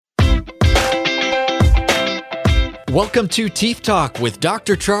Welcome to Teeth Talk with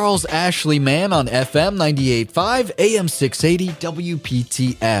Dr. Charles Ashley Mann on FM 98.5, AM 680,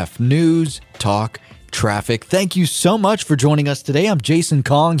 WPTF. News, talk, traffic. Thank you so much for joining us today. I'm Jason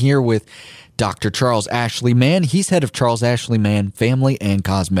Kong here with Dr. Charles Ashley Mann. He's head of Charles Ashley Mann Family and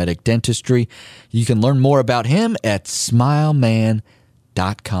Cosmetic Dentistry. You can learn more about him at smileman.com.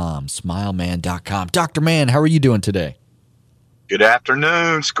 Smileman.com. Dr. Mann, how are you doing today? Good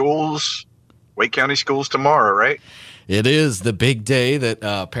afternoon, schools. Wake County schools tomorrow, right? It is the big day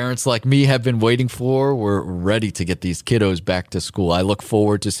that parents like me have been waiting for. We're ready to get these kiddos back to school. I look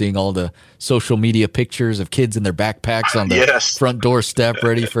forward to seeing all the social media pictures of kids in their backpacks on the front doorstep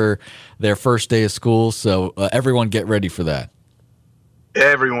ready for their first day of school. So everyone get ready for that.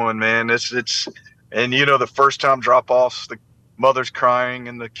 Everyone, man. It's and you know, the first time drop-offs, the mother's crying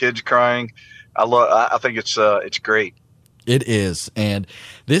and the kids crying. I think it's great. It is, and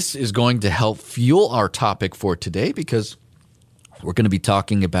this is going to help fuel our topic for today because we're going to be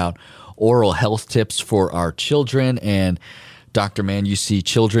talking about oral health tips for our children. And Dr. Mann, you see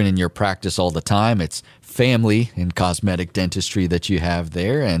children in your practice all the time. It's family and cosmetic dentistry that you have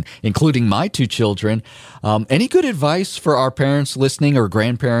there, and including my two children. Any good advice for our parents listening or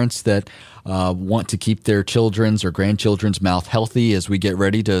grandparents that want to keep their children's or grandchildren's mouth healthy as we get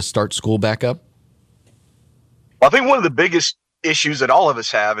ready to start school back up? I think one of the biggest issues that all of us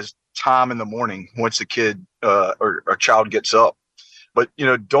have is time in the morning once the kid or child gets up. But, you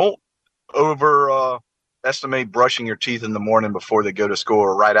know, don't overestimate brushing your teeth in the morning before they go to school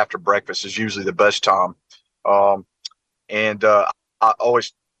or right after breakfast is usually the best time. I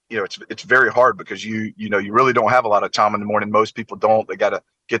always, you know, it's very hard because you really don't have a lot of time in the morning. Most people don't. They got to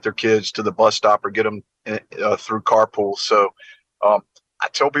get their kids to the bus stop or get them through carpool. So I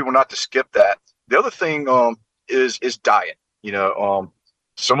tell people not to skip that. The other thing is diet. You know,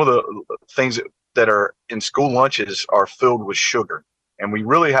 some of the things that are in school lunches are filled with sugar, and we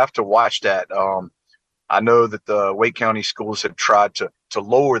really have to watch that. I know that the Wake County schools have tried to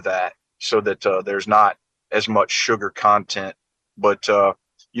lower that so that there's not as much sugar content. But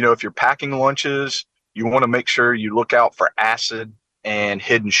you know, if you're packing lunches, you want to make sure you look out for acid and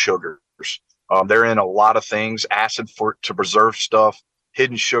hidden sugars. They're in a lot of things. Acid to preserve stuff,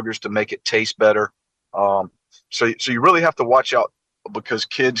 hidden sugars to make it taste better. So you really have to watch out because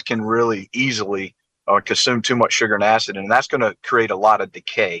kids can really easily consume too much sugar and acid, and that's going to create a lot of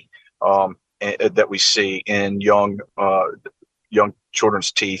decay that we see in young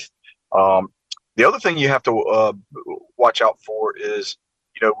children's teeth. The other thing you have to watch out for is,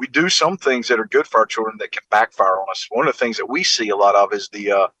 you know, we do some things that are good for our children that can backfire on us. One of the things that we see a lot of is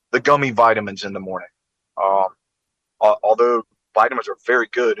the gummy vitamins in the morning. Although vitamins are very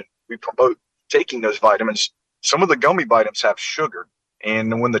good and we promote taking those vitamins, some of the gummy vitamins have sugar,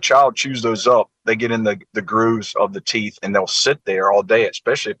 and when the child chews those up, they get in the grooves of the teeth, and they'll sit there all day,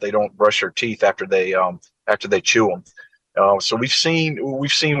 especially if they don't brush their teeth after they chew them. So we've seen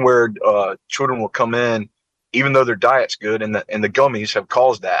where children will come in, even though their diet's good, and the gummies have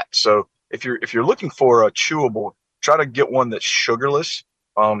caused that. So if you're looking for a chewable, try to get one that's sugarless,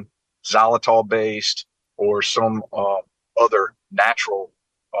 xylitol based, or some other natural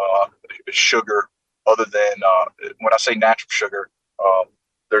sugar. Other than when I say natural sugar,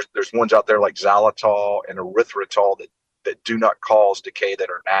 there's ones out there like xylitol and erythritol that do not cause decay, that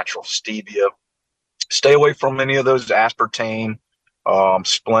are natural. Stevia. Stay away from any of those aspartame,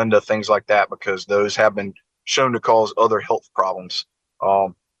 Splenda, things like that, because those have been shown to cause other health problems.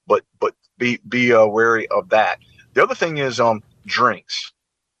 But be wary of that. The other thing is drinks.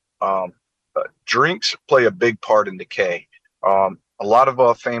 Drinks play a big part in decay. A lot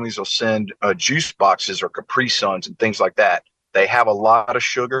of families will send juice boxes or Capri Suns and things like that. They have a lot of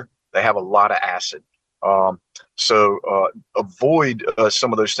sugar. They have a lot of acid. So avoid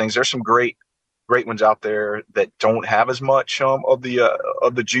some of those things. There's some great ones out there that don't have as much of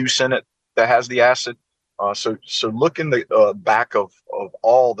the juice in it that has the acid. So look in the back of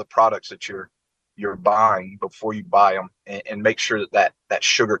all the products that you're buying before you buy them, and make sure that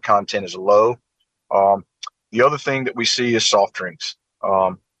sugar content is low. The other thing that we see is soft drinks.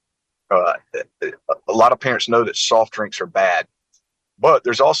 A lot of parents know that soft drinks are bad, but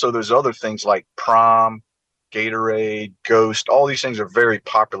there's also those other things like Prime, Gatorade, Ghost. All these things are very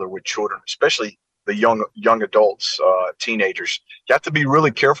popular with children, especially the young adults, teenagers. You have to be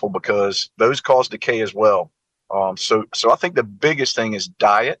really careful because those cause decay as well. So I think the biggest thing is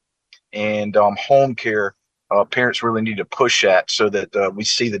diet and home care. Parents really need to push that so that we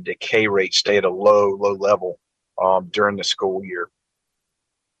see the decay rate stay at a low level during the school year.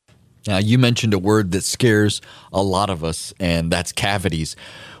 Now, you mentioned a word that scares a lot of us, and that's cavities.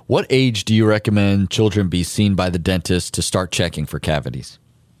 What age do you recommend children be seen by the dentist to start checking for cavities?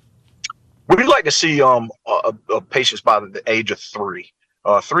 We'd like to see patients by the age of 3.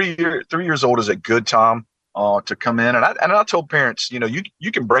 3 years old is a good time to come in. And I told parents, you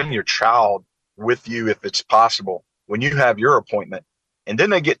can bring your child with you if it's possible when you have your appointment. And then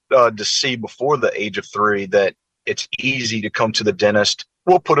they get to see before the age of 3 that it's easy to come to the dentist.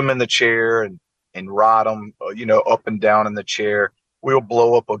 We'll put them in the chair and ride them, up and down in the chair. We'll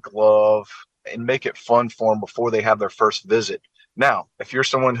blow up a glove and make it fun for them before they have their first visit. Now, if you're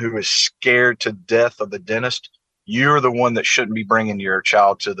someone who is scared to death of the dentist, you're the one that shouldn't be bringing your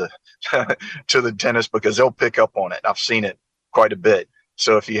child to the to the dentist, because they'll pick up on it. I've seen it quite a bit.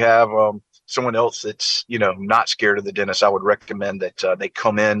 So if you have someone else that's not scared of the dentist, I would recommend that they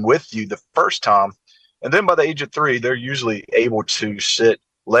come in with you the first time, and then by the age of 3, they're usually able to sit,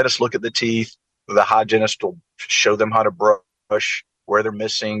 let us look at the teeth. The hygienist will show them how to brush, where they're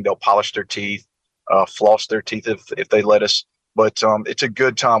missing. They'll polish their teeth, floss their teeth if they let us. But it's a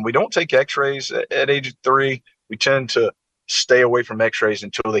good time. We don't take x-rays at age 3. We tend to stay away from x-rays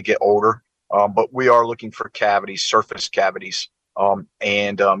until they get older. But we are looking for cavities, surface cavities,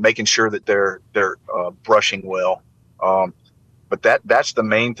 and making sure that they're brushing well. But that's the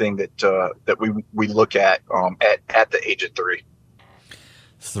main thing that we look at the age of 3.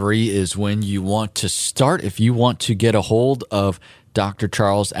 3 is when you want to start. If you want to get a hold of Dr.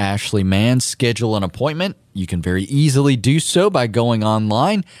 Charles Ashley Mann, schedule an appointment. You can very easily do so by going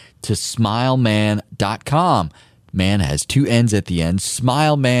online to smileman.com. Man has 2 N's at the end,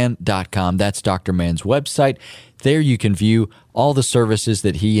 smileman.com. That's Dr. Mann's website. There you can view all the services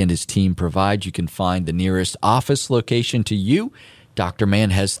that he and his team provide. You can find the nearest office location to you. Dr.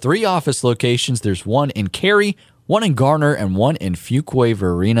 Mann has 3 office locations. There's one in Cary, one in Garner, and one in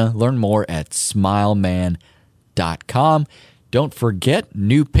Fuquay-Varina. Learn more at smileman.com. Don't forget,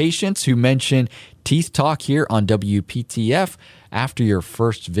 new patients who mention Teeth Talk here on WPTF, after your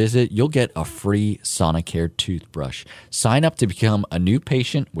first visit, you'll get a free Sonicare toothbrush. Sign up to become a new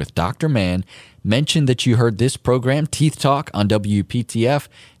patient with Dr. Mann. Mention that you heard this program, Teeth Talk, on WPTF,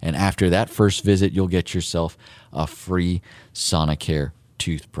 and after that first visit, you'll get yourself a free Sonicare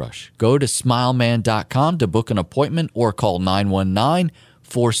toothbrush. Go to smileman.com to book an appointment or call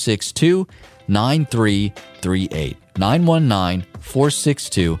 919-462-9338.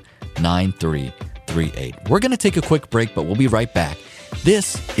 919-462-9338. We're going to take a quick break, but we'll be right back.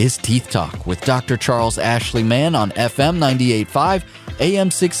 This is Teeth Talk with Dr. Charles Ashley Mann on FM 98.5, AM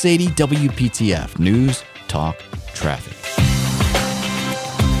 680 WPTF. News, Talk, Traffic.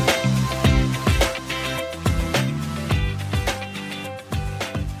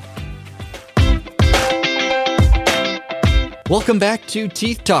 Welcome back to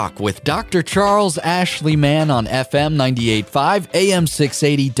Teeth Talk with Dr. Charles Ashley Mann on FM 98.5, AM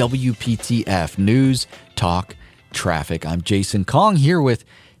 680 WPTF. News, Talk, Traffic. I'm Jason Kong here with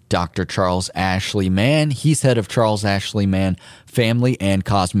Dr. Charles Ashley Mann. He's head of Charles Ashley Mann Family and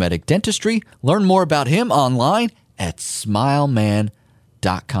Cosmetic Dentistry. Learn more about him online at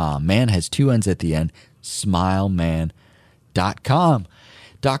smileman.com. Man has 2 N's at the end, smileman.com.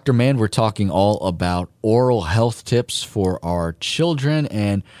 Dr. Mann, we're talking all about oral health tips for our children,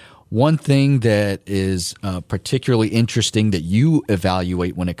 and one thing that is particularly interesting that you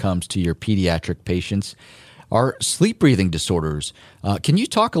evaluate when it comes to your pediatric patients are sleep breathing disorders. Can you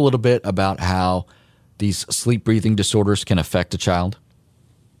talk a little bit about how these sleep breathing disorders can affect a child?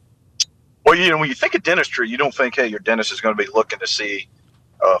 Well, when you think of dentistry, you don't think, hey, your dentist is going to be looking to see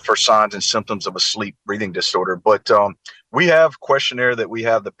for signs and symptoms of a sleep breathing disorder. But we have questionnaire that we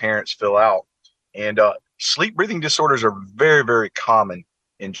have the parents fill out. And sleep breathing disorders are very, very common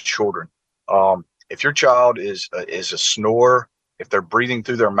in children. If your child is a snorer, if they're breathing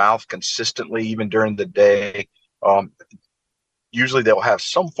through their mouth consistently, even during the day, usually they'll have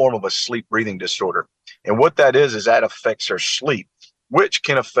some form of a sleep breathing disorder. And what that is that affects their sleep, which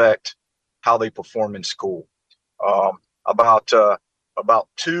can affect how they perform in school. About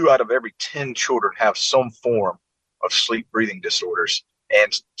 2 out of every 10 children have some form of sleep breathing disorders.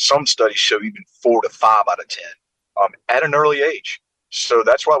 And some studies show even 4 to 5 out of 10 at an early age. So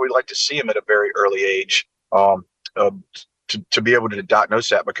that's why we like to see them at a very early age to be able to diagnose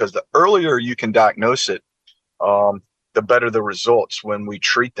that, because the earlier you can diagnose it, the better the results when we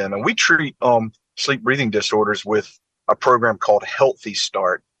treat them. And we treat sleep breathing disorders with a program called Healthy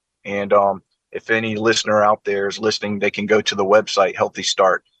Start. And if any listener out there is listening, they can go to the website Healthy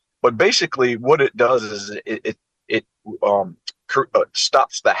Start. But basically what it does is it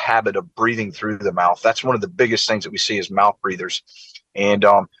stops the habit of breathing through the mouth. That's one of the biggest things that we see as mouth breathers. And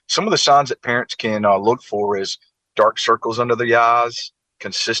some of the signs that parents can look for is dark circles under the eyes,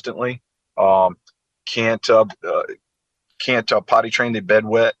 consistently. Um, can't uh, uh, can't potty train the bed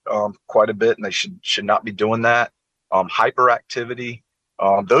wet quite a bit, and they should not be doing that. Hyperactivity.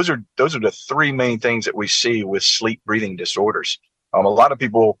 Those are the three main things that we see with sleep breathing disorders. A lot of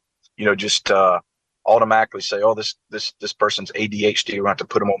people, just automatically say, "Oh, this person's ADHD. We're going to have to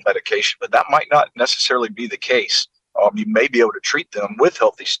put them on medication," but that might not necessarily be the case. You may be able to treat them with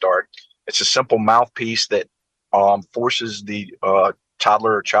Healthy Start. It's a simple mouthpiece that forces the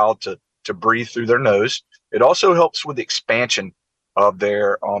toddler or child to breathe through their nose. It also helps with the expansion of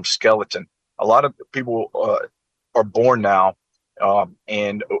their skeleton. A lot of people are born now,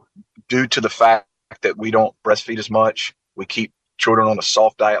 and due to the fact that we don't breastfeed as much, we keep children on a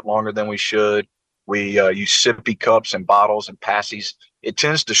soft diet longer than we should. We use sippy cups and bottles and passies. It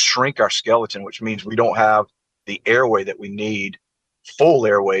tends to shrink our skeleton, which means we don't have the airway that we need, full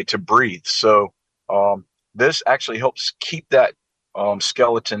airway to breathe. So this actually helps keep that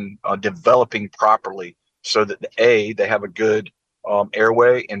skeleton developing properly, so that they have a good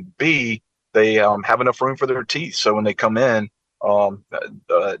airway, and B, they have enough room for their teeth. So when they come in,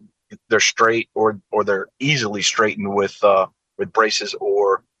 they're straight, or they're easily straightened with braces,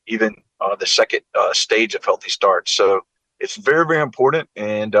 or even the second stage of Healthy Start. So it's very, very important,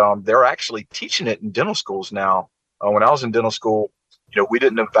 and they're actually teaching it in dental schools now. When I was in dental school, we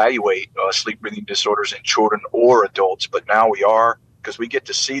didn't evaluate sleep breathing disorders in children or adults, but now we are, because we get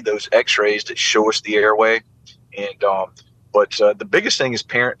to see those X-rays that show us the airway. And but the biggest thing is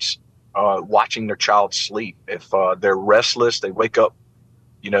parents watching their child sleep. If they're restless, they wake up,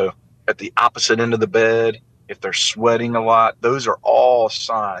 at the opposite end of the bed. If they're sweating a lot, those are all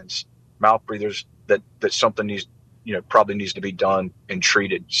signs, mouth breathers, that something probably needs to be done and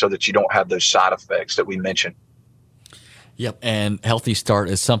treated, so that you don't have those side effects that we mentioned. Yep. And Healthy Start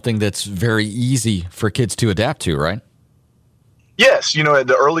is something that's very easy for kids to adapt to, right? Yes.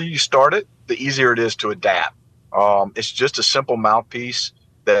 The earlier you start it, the easier it is to adapt. It's just a simple mouthpiece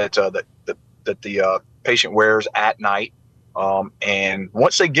that the patient wears at night. And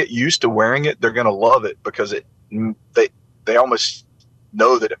once they get used to wearing it, they're going to love it, because they almost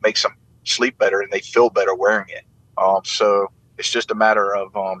know that it makes them sleep better, and they feel better wearing it. So it's just a matter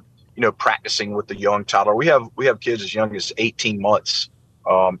of practicing with the young toddler. We have kids as young as 18 months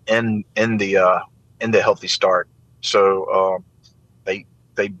in the Healthy Start. So they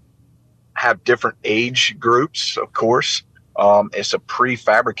have different age groups, of course. It's a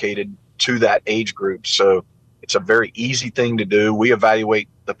prefabricated to that age group, so it's a very easy thing to do. We evaluate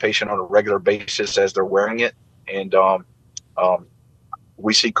the patient on a regular basis as they're wearing it, and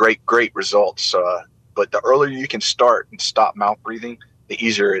we see great results. But the earlier you can start and stop mouth breathing, the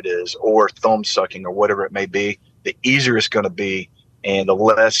easier it is, or thumb sucking, or whatever it may be, the easier it's going to be, and the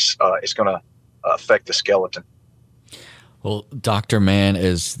less it's going to affect the skeleton. Well, Dr. Mann,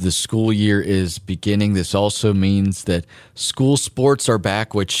 as the school year is beginning, this also means that school sports are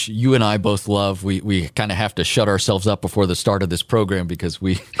back, which you and I both love. We kind of have to shut ourselves up before the start of this program, because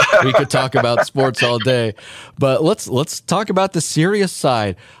we could talk about sports all day. But let's talk about the serious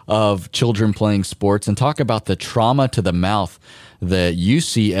side of children playing sports, and talk about the trauma to the mouth that you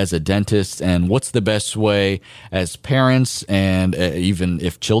see as a dentist, and what's the best way as parents, and even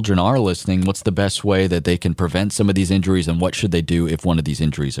if children are listening, what's the best way that they can prevent some of these injuries, and what should they do if one of these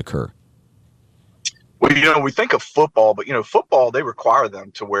injuries occur? Well, we think of football, but football, they require them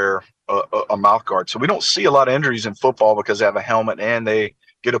to wear a mouth guard. So we don't see a lot of injuries in football because they have a helmet, and they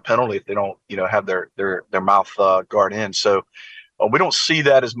get a penalty if they don't have their mouth guard in. So we don't see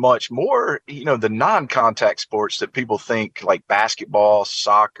that as much. More, the non-contact sports that people think, like basketball,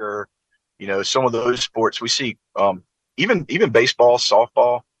 soccer, some of those sports we see, even baseball,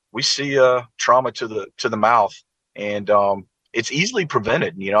 softball, we see trauma to the mouth, and it's easily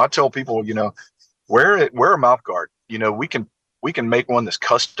prevented. I tell people, wear a mouth guard. We can make one that's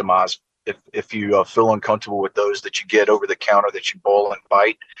customized if you feel uncomfortable with those that you get over the counter that you boil and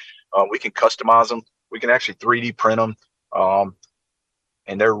bite. We can customize them. We can actually 3D print them.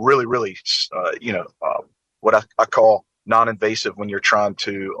 And they're really, really, what I call non-invasive when you're trying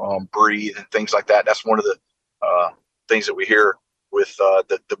to breathe and things like that. That's one of the things that we hear with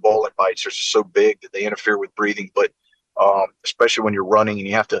the bowling bites. They're so big that they interfere with breathing. But especially when you're running and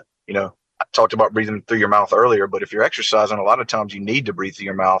you have to, I talked about breathing through your mouth earlier, but if you're exercising, a lot of times you need to breathe through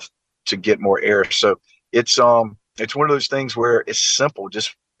your mouth to get more air. So it's one of those things where it's simple.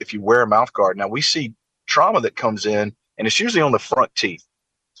 Just if you wear a mouth guard. Now we see trauma that comes in, and it's usually on the front teeth.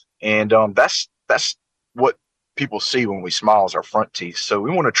 And that's what people see when we smile, is our front teeth. So we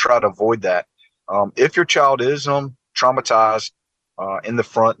want to try to avoid that. If your child is traumatized in the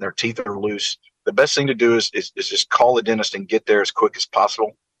front, and their teeth are loose, the best thing to do is just call the dentist and get there as quick as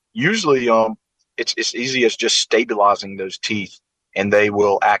possible. Usually, it's easy as just stabilizing those teeth, and they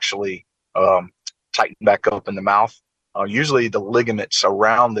will actually tighten back up in the mouth. Usually, the ligaments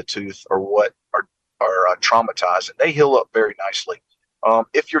around the tooth are what are traumatized, and they heal up very nicely.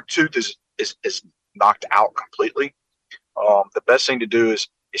 If your tooth is knocked out completely, the best thing to do is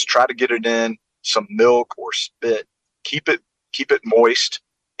try to get it in some milk or spit. Keep it moist,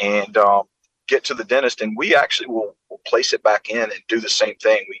 and get to the dentist. And we actually will place it back in and do the same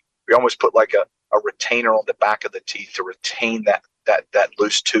thing. We almost put like a retainer on the back of the teeth to retain that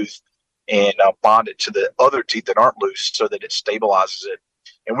loose tooth, and bond it to the other teeth that aren't loose so that it stabilizes it.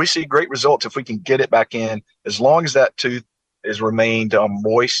 And we see great results if we can get it back in, as long as that tooth has remained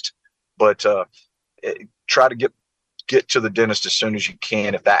moist. But try to get to the dentist as soon as you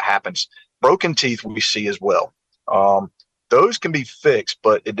can if that happens. Broken teeth we see as well. Those can be fixed,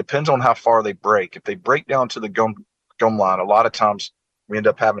 but it depends on how far they break. If they break down to the gum line, a lot of times we end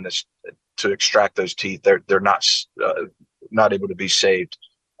up having to extract those teeth. They're not able to be saved.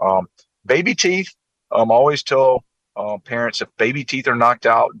 Baby teeth, I always tell parents, if baby teeth are knocked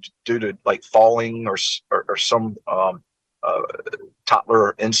out due to like falling or some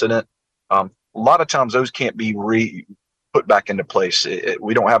toddler incident, a lot of times those can't be put back into place.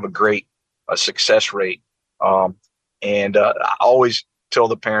 We don't have a great success rate. And I always tell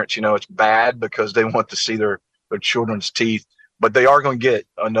the parents, it's bad because they want to see their children's teeth, but they are going to get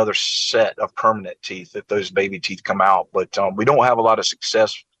another set of permanent teeth if those baby teeth come out. But we don't have a lot of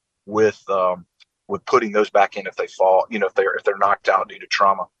success with putting those back in if they fall, if they're knocked out due to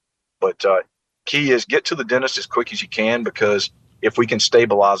trauma. But key is get to the dentist as quick as you can, because if we can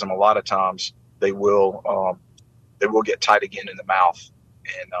stabilize them, a lot of times they will get tight again in the mouth,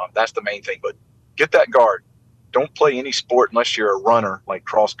 and that's the main thing. But get that guard. Don't play any sport unless you're a runner, like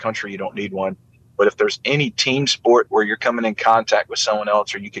cross country. You don't need one. But if there's any team sport where you're coming in contact with someone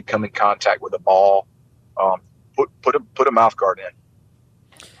else, or you could come in contact with a ball, put a mouth guard in.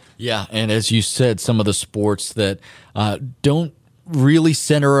 Yeah, and as you said, some of the sports that don't really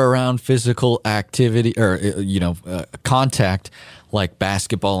center around physical activity or contact, like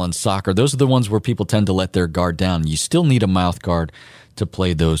basketball and soccer, those are the ones where people tend to let their guard down. You still need a mouth guard to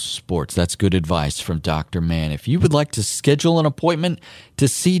play those sports. That's good advice from Dr. Mann. If you would like to schedule an appointment to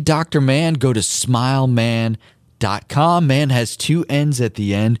see Dr. Mann, go to smileman.com. Mann has two N's at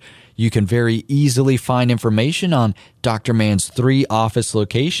the end. You can very easily find information on Dr. Mann's 3 office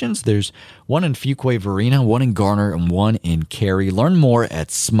locations. There's one in Fuquay-Varina, one in Garner, and one in Cary. Learn more at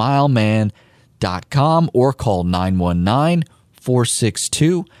smileman.com or call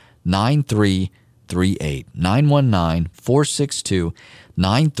 919-462-9338.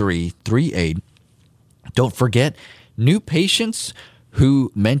 919-462-9338. Don't forget, new patients who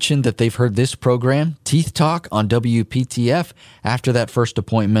mentioned that they've heard this program, Teeth Talk on WPTF, after that first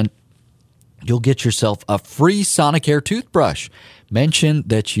appointment, you'll get yourself a free Sonicare toothbrush. Mention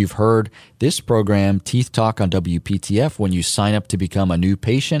that you've heard this program, Teeth Talk on WPTF, when you sign up to become a new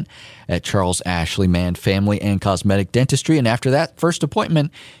patient at Charles Ashley Mann Family and Cosmetic Dentistry. And after that first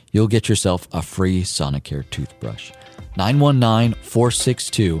appointment, you'll get yourself a free Sonicare toothbrush.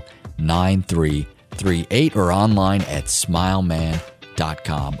 919-462-9338 or online at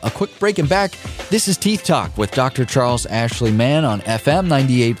smileman.com. A quick break and back. This is Teeth Talk with Dr. Charles Ashley Mann on FM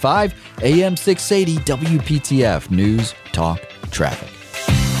 98.5, AM 680, WPTF News, Talk, Traffic.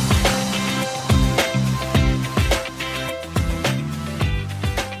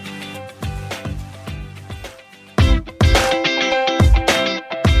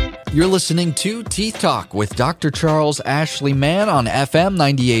 You're listening to Teeth Talk with Dr. Charles Ashley Mann on FM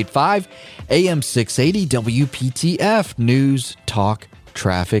 98.5, AM 680, WPTF News, Talk,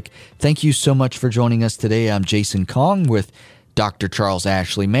 Traffic. Thank you so much for joining us today. I'm Jason Kong with Dr. Charles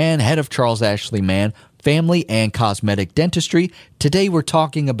Ashley Mann, head of Charles Ashley Mann Family and Cosmetic Dentistry. Today we're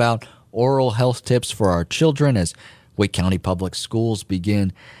talking about oral health tips for our children as Wake County Public Schools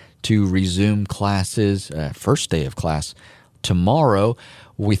begin to resume classes, first day of class tomorrow.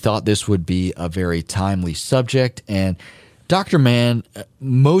 We thought this would be a very timely subject. And Dr. Mann,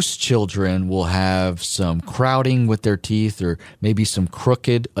 most children will have some crowding with their teeth or maybe some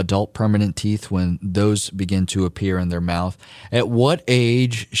crooked adult permanent teeth when those begin to appear in their mouth. At what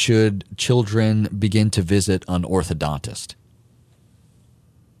age should children begin to visit an orthodontist?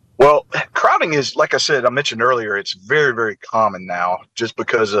 Well, crowding is, like I said, I mentioned earlier, it's very, very common now just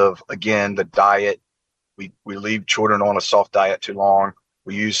because of, again, the diet. We leave children on a soft diet too long.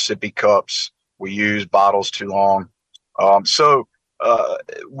 We use sippy cups. We use bottles too long. So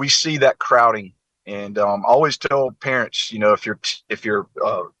we see that crowding, and I always tell parents, if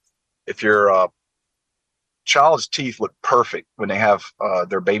if your child's teeth look perfect when they have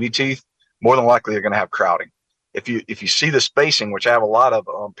their baby teeth, more than likely they're going to have crowding. If you see the spacing, which I have a lot of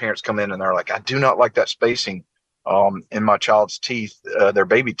parents come in and they're like, I do not like that spacing in my child's teeth, their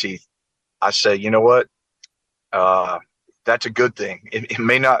baby teeth. I say, you know what? That's a good thing. It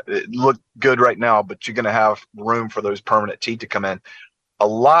may not look good right now, but you're going to have room for those permanent teeth to come in. A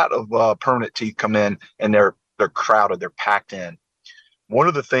lot of permanent teeth come in and they're crowded, they're packed in. One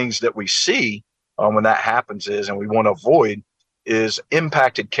of the things that we see when that happens is, and we want to avoid, is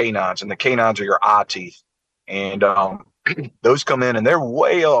impacted canines, and the canines are your eye teeth. And those come in and they're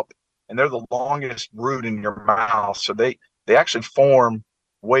way up and they're the longest root in your mouth. So they actually form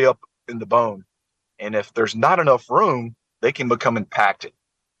way up in the bone. And if there's not enough room, they can become impacted.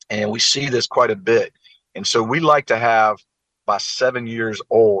 And we see this quite a bit. And so we like to have, by 7 years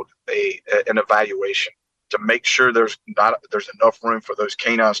old, an evaluation to make sure there's enough room for those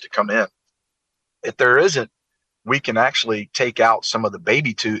canines to come in. If there isn't, we can actually take out some of the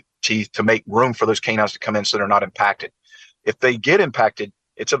baby teeth to make room for those canines to come in so they're not impacted. If they get impacted,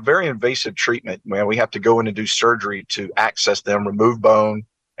 it's a very invasive treatment. We have to go in and do surgery to access them, remove bone,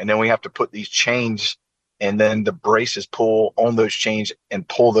 and then we have to put these chains, and then the braces pull on those chains and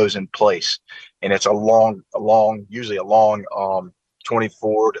pull those in place. And it's usually a long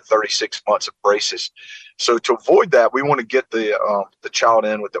 24 to 36 months of braces. So to avoid that, we want to get the child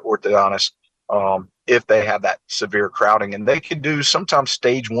in with the orthodontist if they have that severe crowding, and they can do sometimes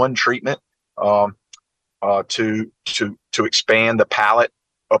stage 1 treatment to expand the palate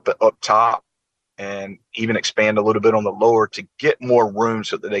up top, and even expand a little bit on the lower to get more room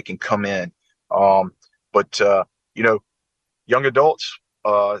so that they can come in. But young adults,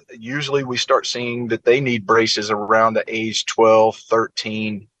 usually we start seeing that they need braces around the age 12,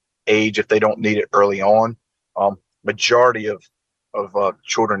 13 age if they don't need it early on. Majority of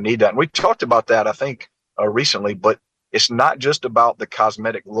children need that. And we talked about that, I think, recently, but it's not just about the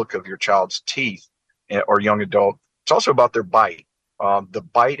cosmetic look of your child's teeth or young adult. It's also about their bite. The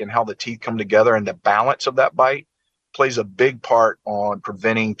bite and how the teeth come together and the balance of that bite plays a big part on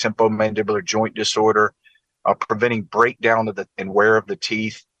preventing temporomandibular joint disorder, preventing breakdown and wear of the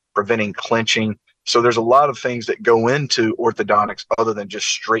teeth, preventing clenching. So there's a lot of things that go into orthodontics other than just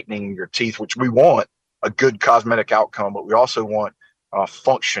straightening your teeth, which we want a good cosmetic outcome, but we also want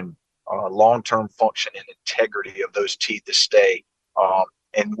function, long-term function and integrity of those teeth to stay.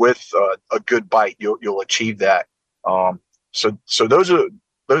 And with a good bite, you'll achieve that. So those are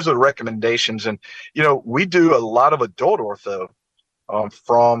the recommendations. And, we do a lot of adult ortho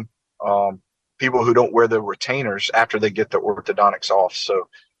from people who don't wear the retainers after they get the orthodontics off. So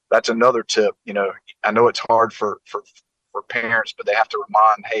that's another tip. I know it's hard for parents, but they have to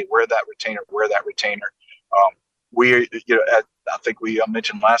remind, hey, wear that retainer. I think we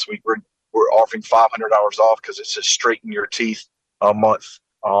mentioned last week, we're offering $500 off because it says straighten your teeth a month.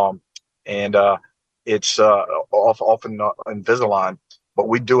 And it's often Invisalign, but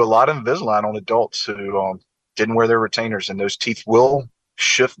we do a lot of Invisalign on adults who didn't wear their retainers, and those teeth will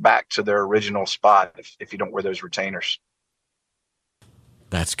shift back to their original spot if you don't wear those retainers.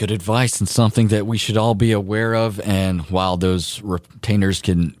 That's good advice and something that we should all be aware of. And while those retainers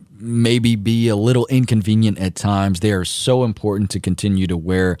can maybe be a little inconvenient at times, they are so important to continue to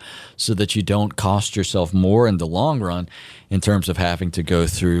wear so that you don't cost yourself more in the long run in terms of having to go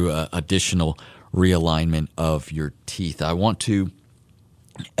through additional realignment of your teeth. I want to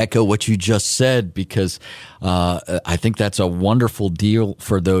echo what you just said because I think that's a wonderful deal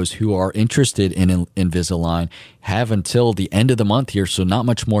for those who are interested in Invisalign. Have until the end of the month here, so not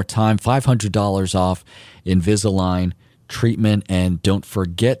much more time. $500 off Invisalign treatment. And don't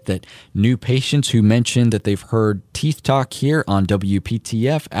forget that new patients who mention that they've heard Teeth Talk here on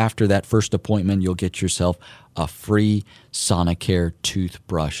WPTF, after that first appointment, you'll get yourself a free Sonicare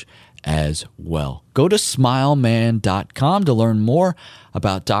toothbrush as well. Go to smileman.com to learn more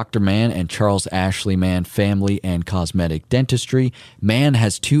about Dr. Mann and Charles Ashley Mann Family and Cosmetic Dentistry. Mann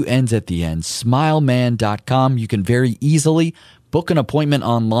has two N's at the end. Smileman.com. You can very easily book an appointment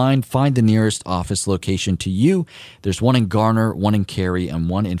online, find the nearest office location to you. There's one in Garner, one in Cary, and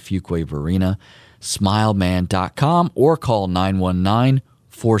one in Fuquay-Varina. Smileman.com or call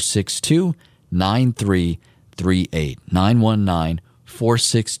 919-462-9338.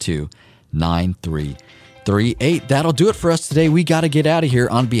 919-462-9338. That'll do it for us today. We got to get out of here.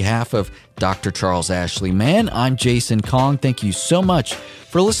 On behalf of Dr. Charles Ashley Mann, I'm Jason Kong. Thank you so much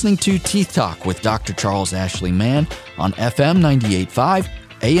for listening to Teeth Talk with Dr. Charles Ashley Mann on FM 98.5,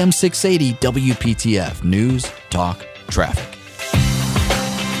 AM 680, WPTF News, Talk, Traffic.